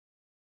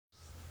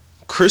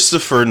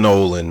Christopher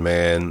Nolan,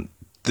 man,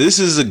 this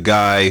is a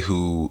guy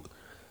who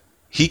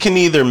he can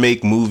either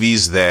make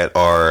movies that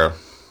are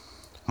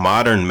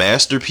modern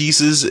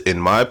masterpieces, in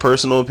my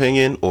personal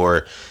opinion,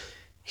 or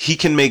he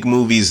can make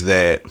movies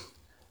that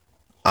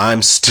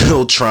I'm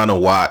still trying to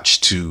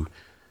watch to,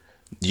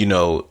 you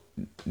know,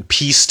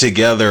 piece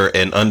together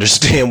and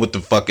understand what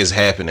the fuck is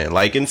happening.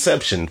 Like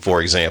Inception,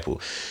 for example.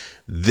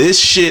 This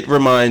shit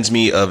reminds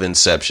me of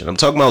Inception. I'm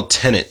talking about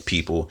Tenet,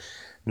 people.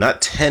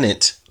 Not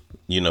Tenet,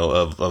 you know,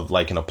 of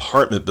like an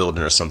apartment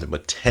building or something,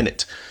 but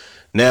Tenet.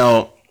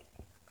 Now,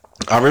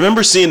 I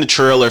remember seeing the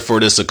trailer for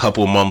this a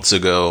couple months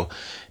ago,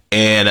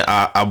 and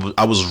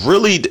I was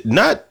really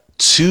not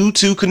too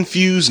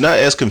confused, not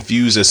as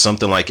confused as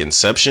something like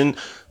Inception,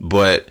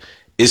 but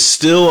it's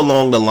still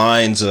along the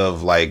lines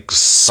of like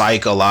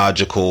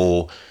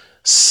psychological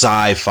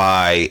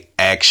sci-fi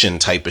action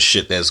type of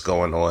shit that's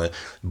going on.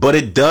 But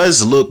it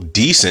does look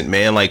decent,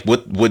 man. Like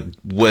what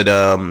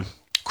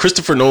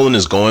Christopher Nolan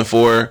is going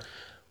for,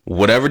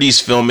 whatever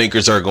these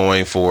filmmakers are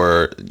going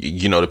for,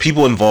 you know, the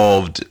people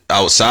involved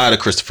outside of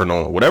Christopher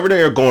Nolan, whatever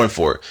they are going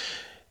for,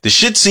 the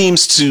shit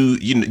seems to,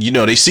 you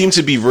know, they seem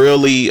to be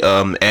really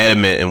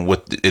adamant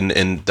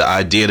in the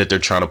idea that they're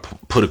trying to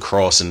put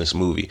across in this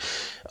movie.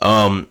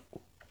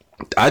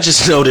 I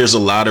just know there's a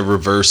lot of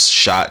reverse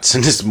shots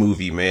in this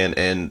movie, man,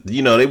 and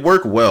you know they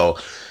work well.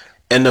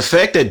 And the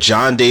fact that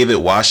John David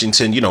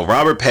Washington, you know,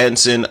 Robert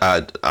Pattinson,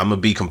 I'm gonna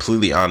be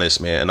completely honest,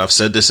 man, and I've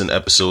said this in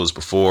episodes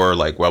before,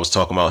 like where I was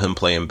talking about him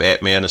playing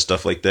Batman and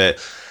stuff like that.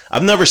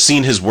 I've never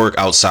seen his work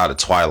outside of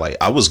Twilight.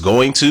 I was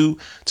going to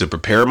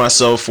prepare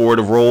myself for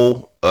the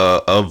role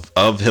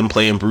of him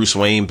playing Bruce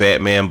Wayne,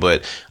 Batman,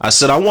 but I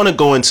said I want to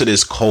go into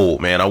this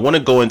cold, man. I want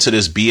to go into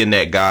this being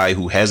that guy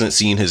who hasn't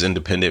seen his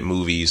independent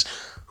movies,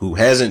 who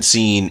hasn't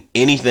seen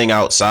anything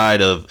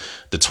outside of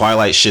the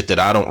Twilight shit that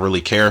I don't really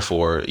care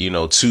for, you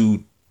know,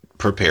 to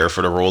prepare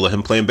for the role of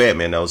him playing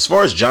Batman. Now, as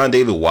far as John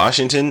David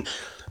Washington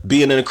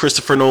being in a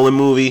Christopher Nolan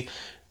movie,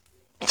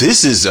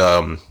 this is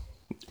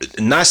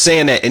not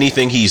saying that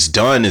anything he's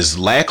done is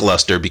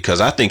lackluster,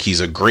 because I think he's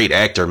a great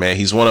actor, man.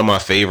 He's one of my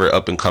favorite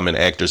up and coming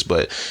actors,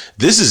 but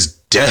this is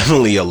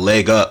definitely a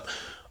leg up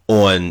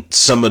on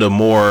some of the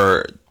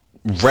more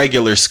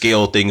regular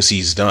scale things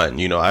he's done.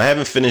 You know, I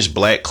haven't finished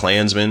Black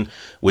Klansman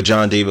with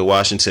John David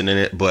Washington in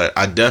it, but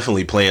I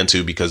definitely plan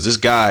to, because this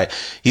guy,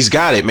 he's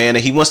got it, man.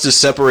 And he wants to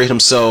separate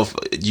himself,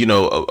 you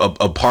know,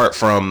 apart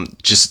from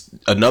just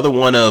another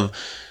one of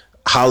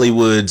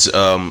Hollywood's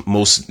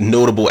most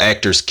notable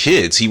actors'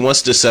 kids. He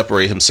wants to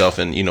separate himself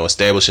and, you know,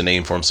 establish a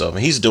name for himself,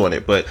 and he's doing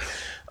it. But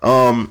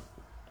I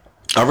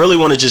really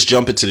want to just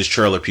jump into this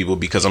trailer, people,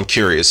 because I'm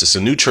curious. It's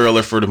a new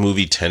trailer for the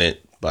movie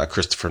Tenet by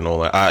Christopher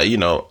Nolan.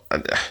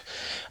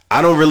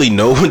 I don't really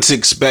know what to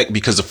expect,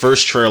 because the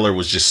first trailer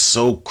was just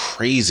so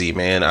crazy,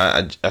 man.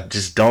 I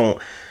just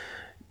don't,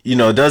 you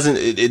know,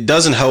 it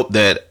doesn't help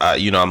that,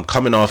 you know, I'm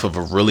coming off of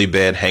a really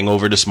bad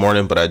hangover this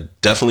morning, but I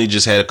definitely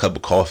just had a cup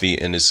of coffee,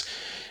 and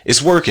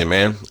it's working,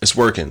 man. It's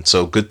working.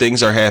 So good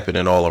things are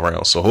happening all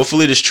around. So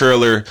hopefully this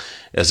trailer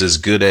is as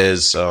good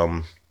as,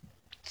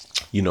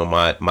 you know,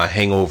 my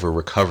hangover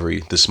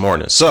recovery this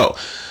morning. So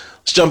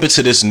let's jump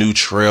into this new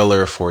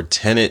trailer for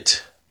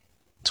Tenet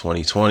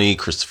 2020,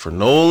 Christopher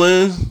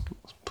Nolan.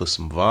 Let's put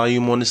some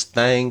volume on this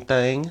thing.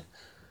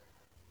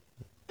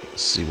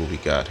 Let's see what we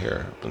got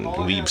here.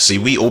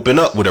 We open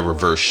up with a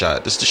reverse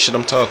shot. This is the shit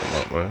I'm talking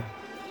about, man.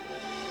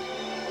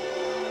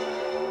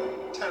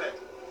 Tenet.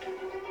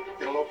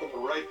 It'll open the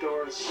right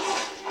doors.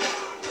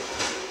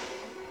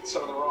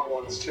 Some of the wrong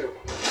ones too.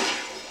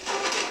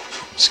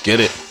 Let's get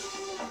it.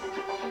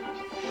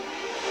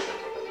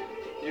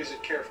 Use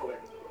it carefully.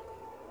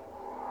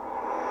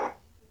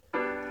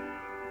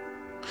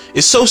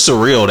 It's so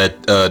surreal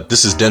that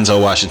this is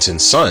Denzel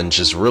Washington's son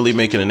just really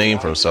making a name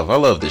for himself. I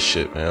love this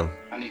shit, man.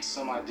 I need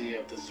some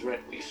idea of the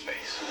threat we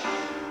face.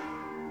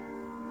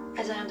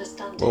 As I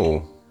understand it,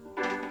 Whoa.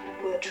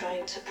 we're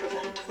trying to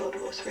prevent World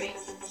War III.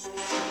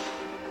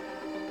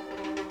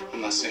 I'm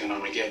not saying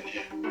Armageddon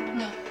here.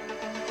 No.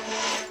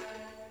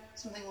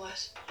 Something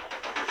worse.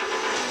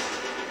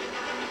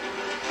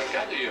 I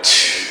gather you have an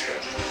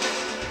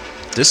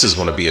interest. This is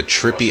going to be a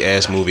trippy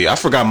ass movie. I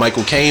forgot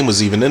Michael Caine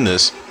was even in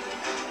this.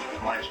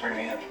 Why just bring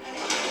me in?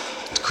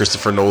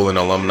 Christopher Nolan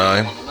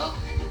alumni.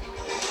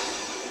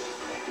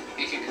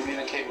 He can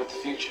communicate with the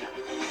future.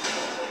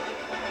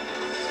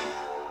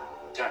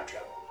 Time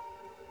travel.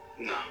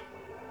 No.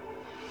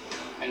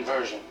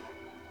 Inversion.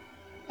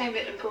 Aim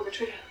it and pull the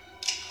trigger.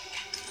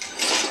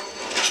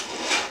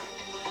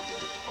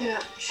 You're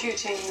not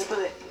shooting the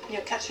bullet,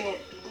 you're catching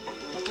it.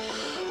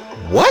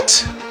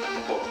 What?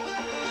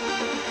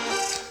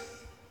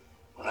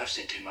 Well, I've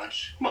seen too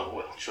much. Well,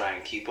 we'll try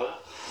and keep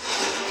up.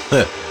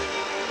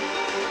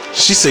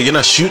 She said you're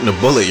not shooting a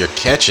bullet, you're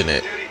catching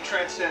it. Duty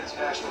transcends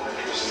national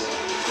interests.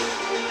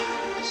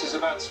 This is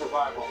about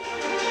survival.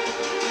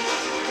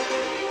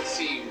 It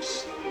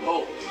seems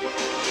bold.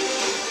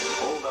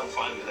 Hold on,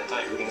 fine with it. I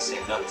thought you were going to say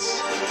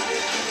nuts.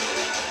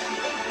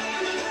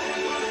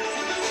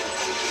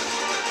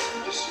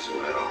 This is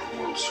where our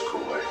worlds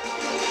collide.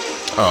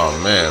 Oh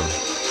man,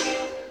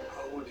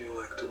 How would you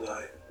like to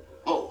die?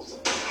 Both.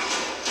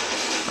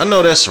 I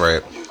know that's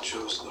right. You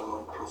chose the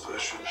wrong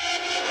profession.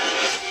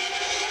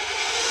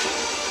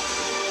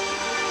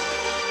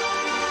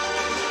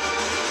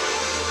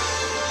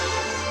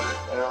 What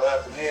the hell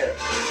happened here?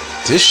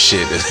 This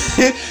shit is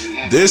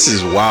this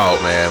is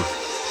wild, man.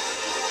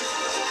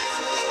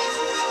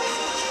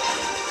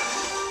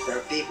 There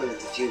are people in the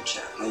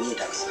future who need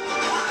us.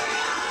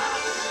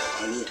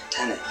 Who need a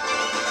tenant.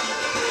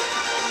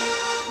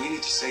 We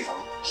need to save them.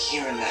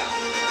 Here and now.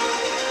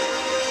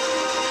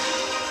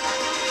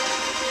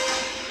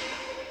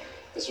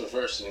 It's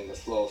reversing the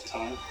flow of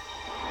time.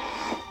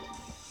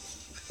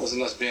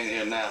 Wasn't us being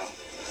here now,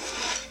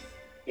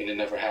 and it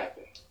never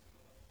happened.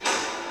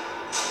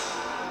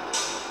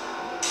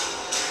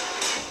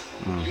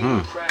 You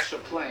would crash a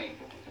plane.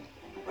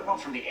 We're going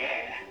from the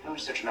air. That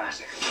was so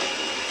dramatic.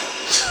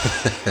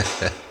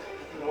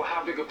 Well,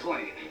 how big a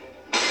plane?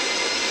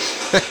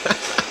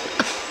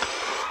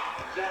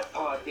 That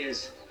part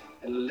is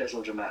a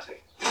little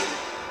dramatic.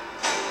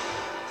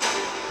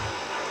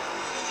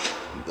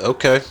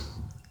 Okay.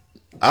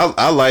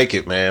 I like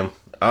it, man.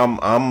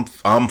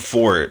 I'm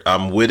for it.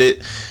 I'm with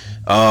it.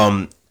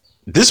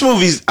 This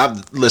movie's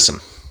listen.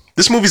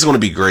 This movie's going to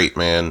be great,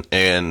 man.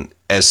 And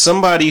as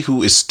somebody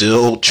who is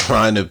still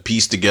trying to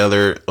piece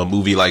together a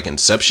movie like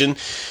Inception,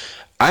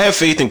 I have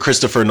faith in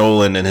Christopher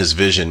Nolan and his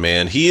vision,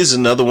 man. He is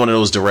another one of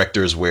those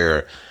directors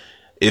where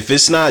if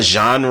it's not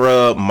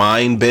genre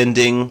mind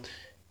bending,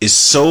 it's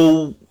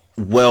so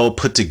well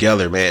put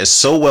together, man. It's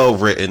so well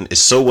written.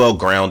 It's so well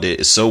grounded.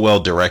 It's so well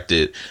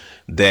directed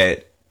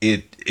that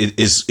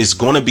it's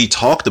going to be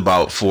talked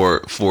about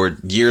for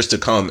years to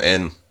come.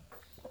 And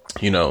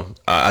you know,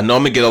 I know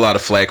I'm gonna get a lot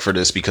of flack for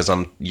this because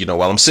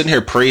while I'm sitting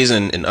here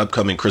praising an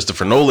upcoming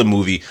Christopher Nolan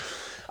movie,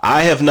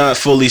 I have not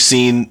fully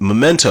seen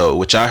Memento,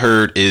 which I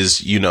heard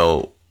is,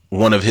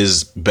 one of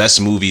his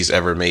best movies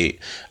ever made.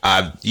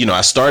 I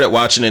started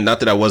watching it, not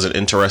that I wasn't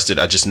interested.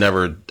 I just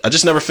never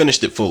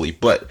finished it fully.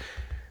 But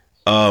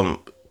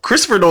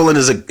Christopher Nolan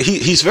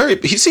he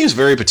seems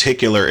very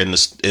particular in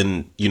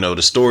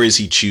the stories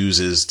he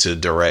chooses to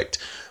direct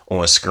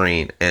on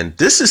screen. And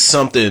this is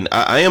something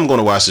I am going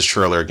to watch this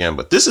trailer again,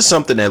 but this is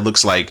something that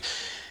looks like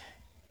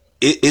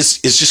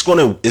it's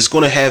going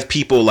to have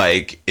people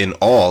like in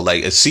awe.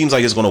 Like it seems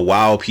like it's going to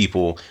wow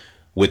people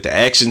with the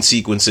action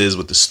sequences,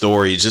 with the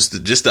story, just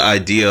the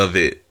idea of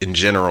it in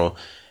general.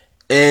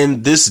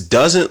 And this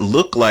doesn't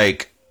look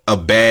like a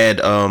bad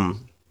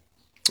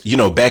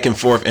back and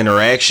forth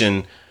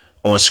interaction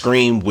on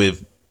screen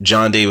with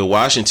John David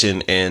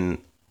Washington and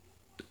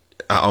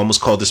I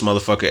almost called this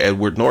motherfucker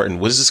Edward Norton.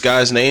 What is this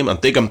guy's name? I'm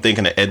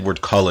thinking of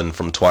Edward Cullen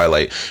from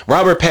Twilight.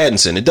 Robert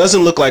Pattinson. It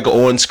doesn't look like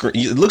on screen.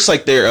 It looks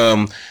like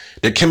their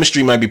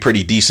chemistry might be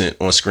pretty decent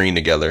on screen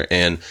together.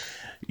 And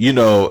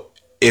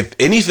if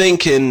anything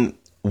can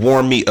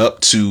warm me up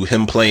to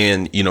him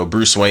playing,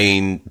 Bruce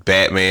Wayne,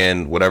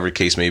 Batman, whatever the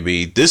case may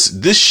be, this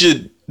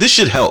should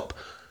help.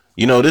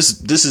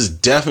 This is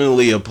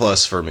definitely a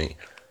plus for me.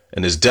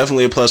 And it's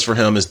definitely a plus for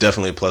him. It's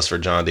definitely a plus for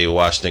John David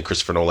Washington,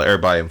 Christopher Nolan,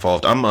 everybody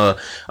involved. I'm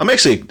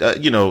actually,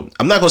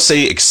 I'm not going to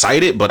say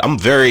excited, but I'm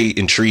very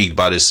intrigued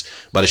by this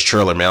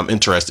trailer, man. I'm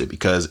interested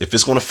because if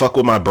it's going to fuck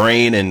with my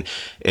brain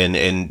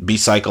and be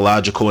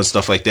psychological and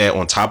stuff like that,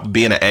 on top of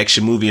being an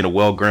action movie and a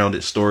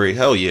well-grounded story,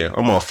 hell yeah,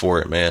 I'm all for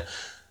it, man.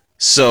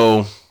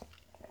 So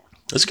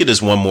let's get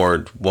this one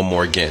more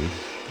again.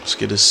 Let's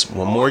get this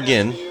one more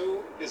again.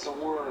 Is a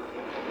word.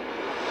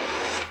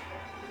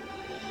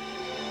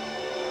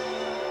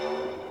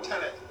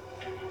 Tenet.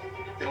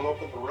 It'll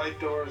open the right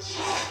doors.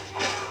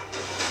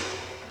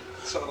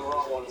 Some of the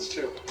wrong ones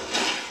too.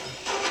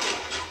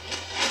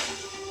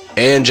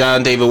 And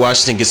John David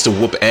Washington gets to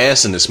whoop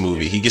ass in this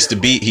movie. He gets to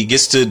be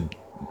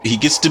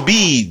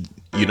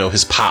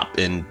his pop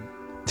in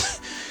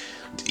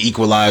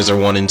Equalizer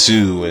 1 and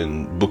 2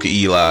 and Book of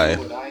Eli.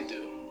 What I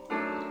do,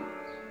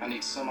 I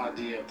need some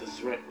idea of the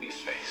threat we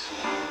face.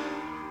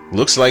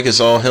 Looks like it's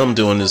all him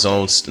doing his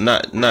own,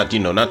 not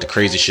the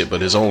crazy shit,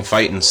 but his own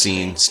fighting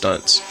scene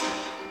stunts.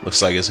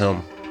 Looks like it's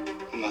him.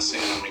 I'm not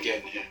saying I'm gonna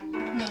get in here.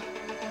 No.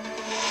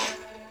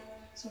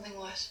 Something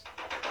worse.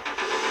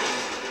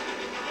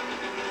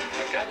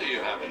 I gather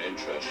you have an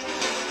interest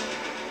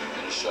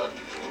in a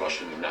certain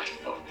Russian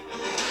national.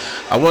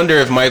 I wonder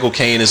if Michael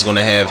Caine is going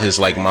to have his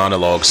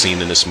monologue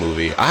scene in this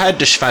movie. I had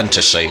this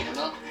fantasy.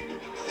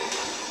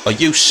 Are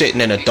you sitting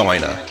in a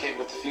diner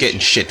getting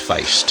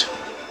shit-faced?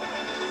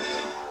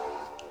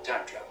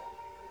 Time travel.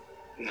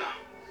 No.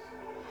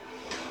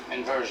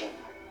 Inversion.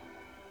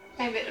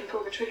 Aim it and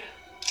pull the trigger.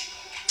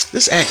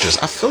 This actress,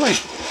 I feel like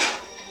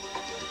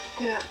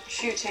You're not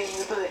shooting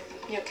the bullet.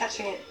 You're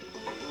catching it.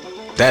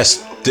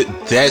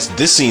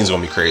 this scene's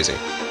going to be crazy.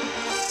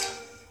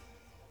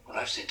 Well,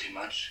 I've seen too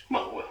much.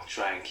 Well, we'll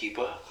try and keep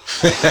up.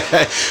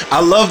 I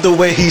love the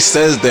way he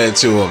says that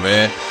to him,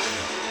 man.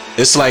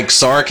 It's like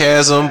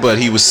sarcasm, but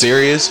he was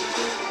serious.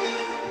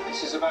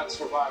 This is about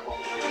survival.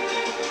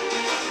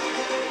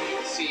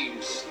 It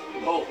seems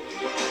bold.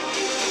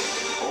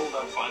 Hold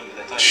on, fine with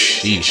the type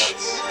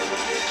Sheesh.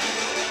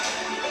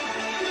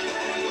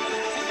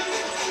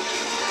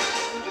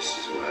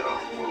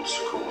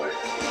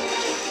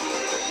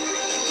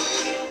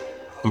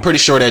 I'm pretty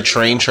sure that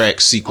train track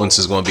sequence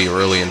is going to be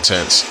really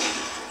intense.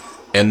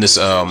 And this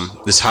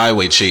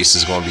highway chase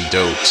is going to be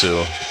dope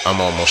too. I'm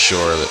almost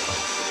sure of it.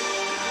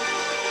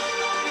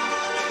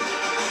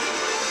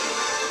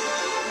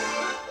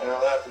 What'll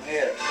happen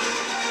here?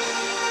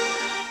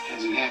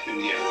 Hasn't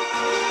happened yet.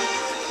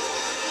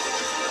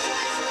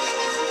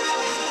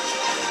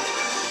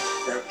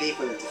 There are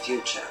people in the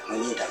future who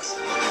need us.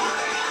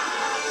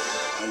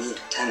 They need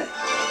Tenet.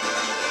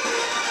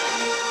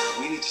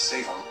 We need to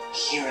save them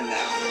here and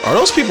now. Are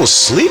those people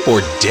asleep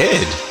or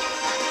dead?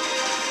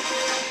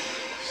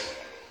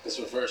 It's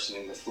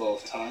reversing the flow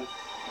of time.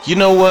 You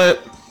know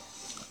what?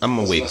 I'm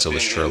gonna wait until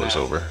this trailer's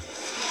over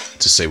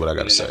to say what I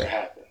gotta It never say.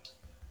 happened.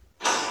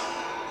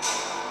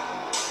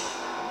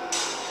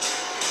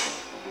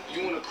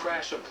 You want to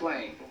crash a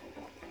plane?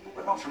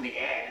 We're not from the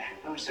air.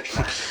 No such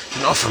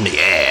thing. Not from the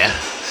air.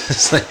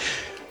 It's like,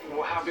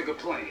 Well, how big a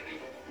plane?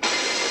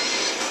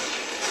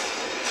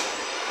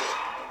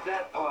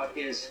 That part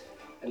is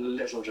a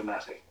little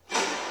dramatic.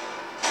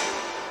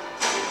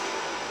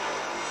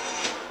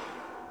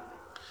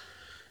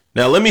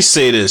 now let me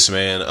say this,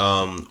 man.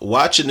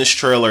 Watching this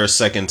trailer a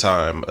second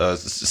time,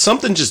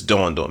 something just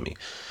dawned on me.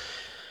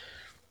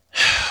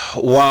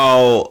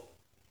 While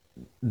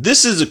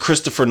this is a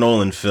Christopher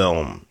Nolan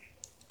film,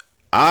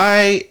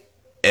 I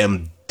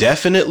am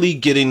definitely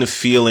getting the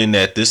feeling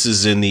that this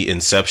is in the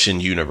Inception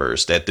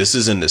universe, that this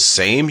is in the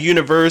same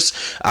universe.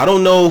 I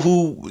don't know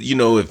who,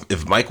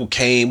 if Michael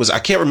Caine was, I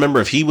can't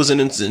remember if he was in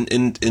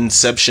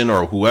Inception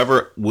or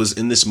whoever was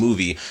in this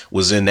movie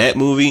was in that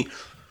movie,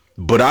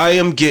 but I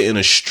am getting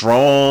a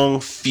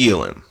strong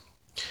feeling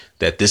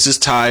that this is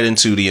tied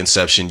into the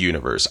Inception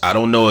universe. I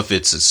don't know if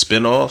it's a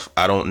spinoff.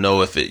 I don't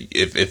know if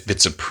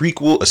it's a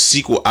prequel, a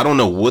sequel. I don't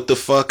know what the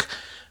fuck,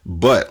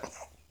 but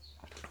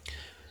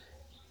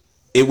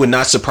it would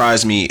not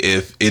surprise me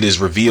if it is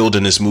revealed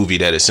in this movie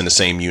that it's in the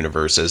same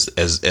universe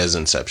as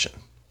Inception,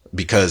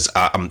 because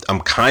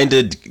I'm kind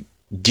of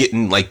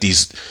getting like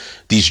these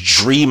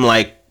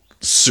dreamlike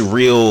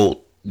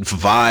surreal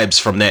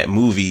vibes from that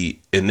movie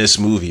in this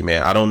movie,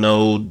 man. I don't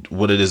know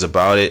what it is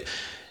about it.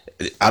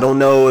 I don't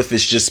know if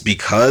it's just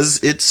because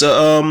it's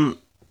a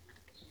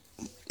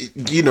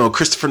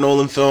Christopher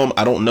Nolan film.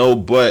 I don't know,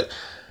 but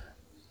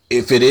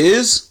if it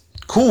is,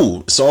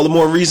 cool. It's all the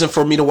more reason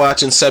for me to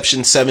watch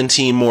Inception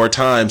 17 more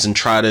times and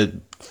try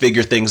to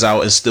figure things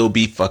out and still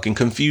be fucking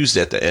confused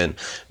at the end.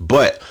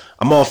 But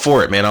I'm all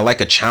for it, man. I like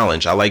a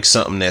challenge. I like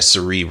something that's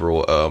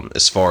cerebral,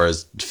 as far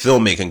as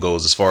filmmaking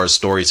goes, as far as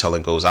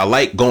storytelling goes. I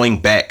like going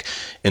back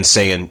and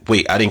saying,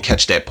 wait, I didn't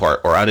catch that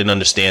part, or I didn't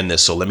understand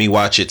this, so let me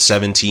watch it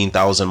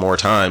 17,000 more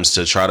times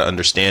to try to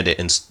understand it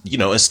and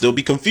still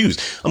be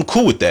confused. I'm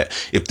cool with that.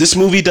 If this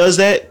movie does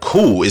that,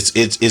 cool.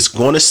 It's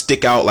going to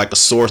stick out like a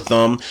sore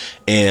thumb,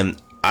 and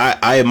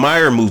I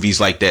admire movies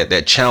like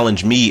that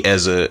challenge me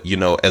as a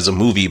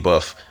movie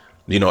buff,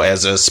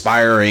 as an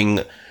aspiring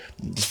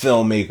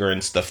filmmaker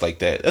and stuff like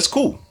that. That's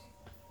cool.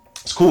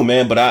 It's cool,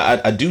 man. But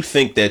I do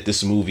think that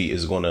this movie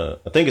is I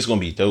think it's gonna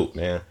be dope,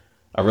 man.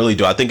 I really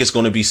do. I think it's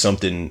gonna be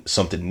something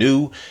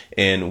new,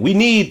 and we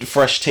need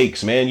fresh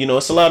takes, man.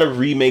 It's a lot of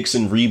remakes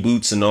and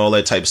reboots and all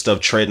that type of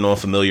stuff treading on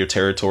familiar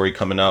territory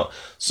coming out.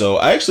 So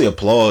I actually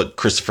applaud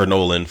Christopher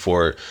Nolan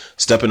for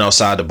stepping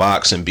outside the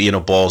box and being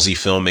a ballsy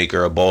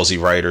filmmaker, a ballsy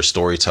writer,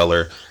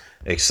 storyteller,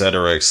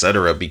 etc.,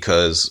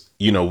 because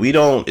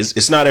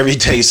it's not every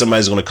day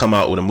somebody's going to come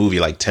out with a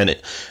movie like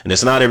Tenet, and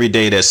it's not every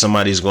day that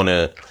somebody's going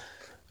to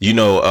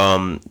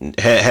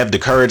have the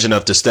courage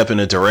enough to step in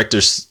the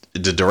director's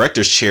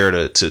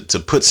chair to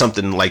put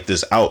something like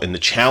this out and to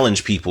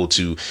challenge people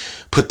to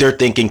put their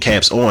thinking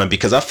caps on.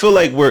 Because I feel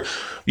like we're,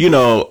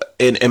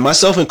 and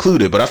myself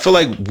included, but I feel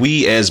like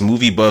we as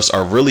movie buffs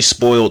are really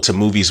spoiled to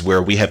movies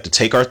where we have to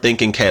take our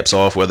thinking caps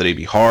off, whether they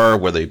be horror,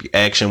 whether it be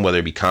action, whether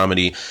it be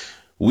comedy.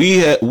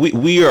 We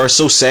are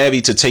so savvy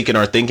to taking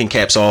our thinking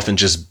caps off and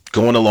just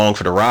going along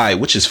for the ride,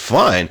 which is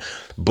fine.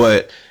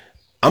 But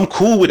I'm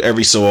cool with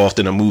every so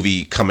often a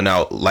movie coming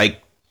out like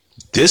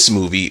this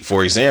movie,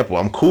 for example.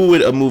 I'm cool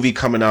with a movie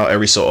coming out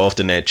every so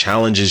often that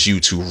challenges you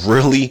to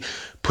really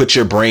put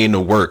your brain to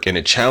work, and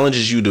it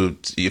challenges you to,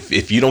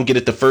 if you don't get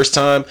it the first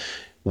time,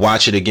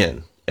 watch it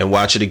again and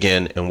watch it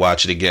again and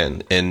watch it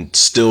again and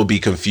still be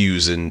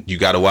confused, and you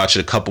got to watch it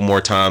a couple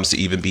more times to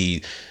even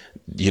be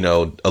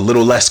a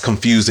little less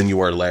confused than you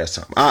were last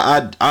time.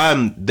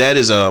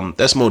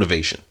 That's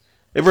motivation.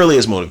 It really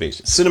is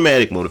motivation,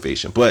 cinematic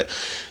motivation. But,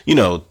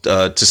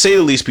 to say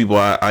the least, people,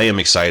 I am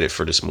excited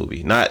for this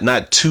movie.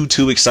 Not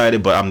too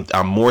excited, but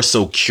I'm more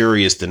so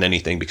curious than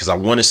anything because I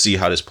want to see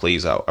how this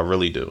plays out. I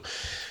really do.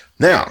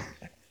 Now,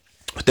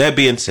 with that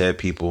being said,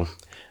 people,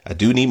 I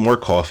do need more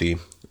coffee.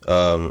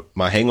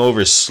 My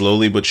hangover is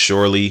slowly but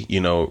surely,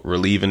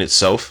 relieving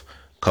itself.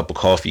 A cup of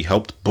coffee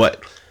helped,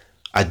 but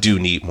I do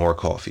need more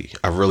coffee.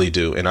 I really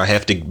do. And I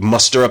have to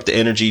muster up the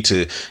energy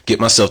to get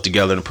myself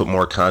together and put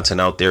more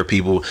content out there,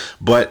 people.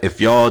 But if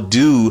y'all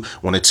do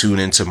want to tune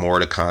into more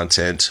of the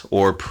content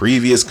or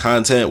previous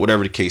content,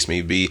 whatever the case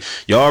may be,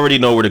 y'all already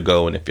know where to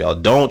go. And if y'all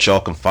don't, y'all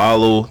can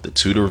follow the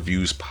To The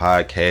Reviews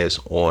podcast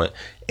on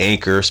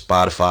Anchor,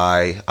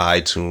 Spotify,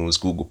 iTunes,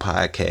 Google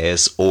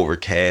Podcasts,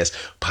 Overcast,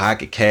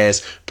 Pocket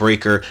Cast,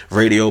 Breaker,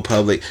 Radio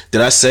Public.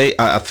 Did I say?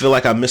 I feel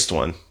like I missed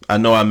one. I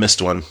know I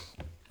missed one.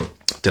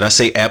 Did I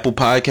say Apple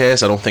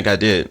Podcasts? I don't think I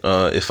did.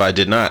 If I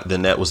did not,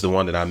 then that was the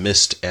one that I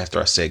missed after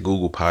I said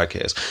Google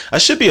Podcasts. I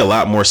should be a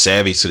lot more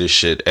savvy to this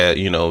shit at,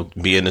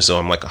 being as though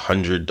I'm like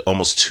 100,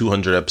 almost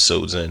 200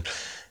 episodes in.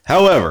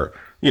 However,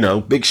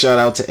 big shout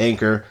out to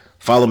Anchor.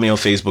 Follow me on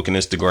Facebook and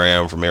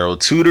Instagram, Romero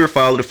Tutor.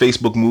 Follow the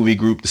Facebook movie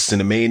group, The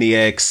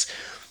Cinemaniacs.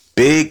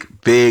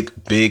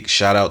 Big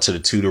shout out to the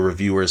Tutor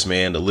reviewers,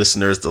 man. The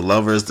listeners, the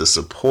lovers, the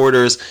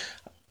supporters.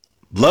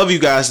 Love you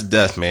guys to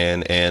death,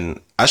 man.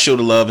 And I show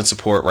the love and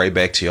support right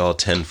back to y'all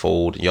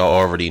tenfold. Y'all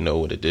already know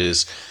what it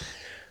is.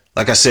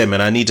 Like I said,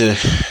 man, I need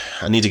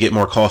to get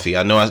more coffee.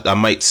 I know I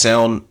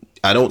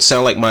don't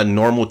sound like my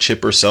normal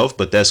chipper self,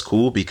 but that's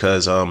cool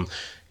because,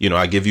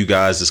 I give you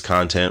guys this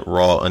content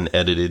raw,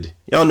 unedited.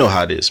 Y'all know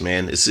how it is,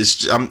 man.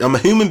 I'm a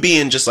human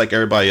being just like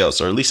everybody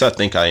else, or at least I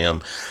think I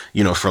am,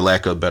 for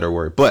lack of a better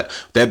word. But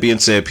that being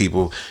said,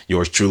 people,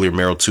 yours truly,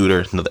 Romero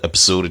Tutor, another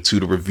episode of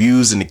Tutor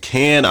Reviews in the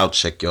can. I'll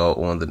check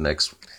y'all on the next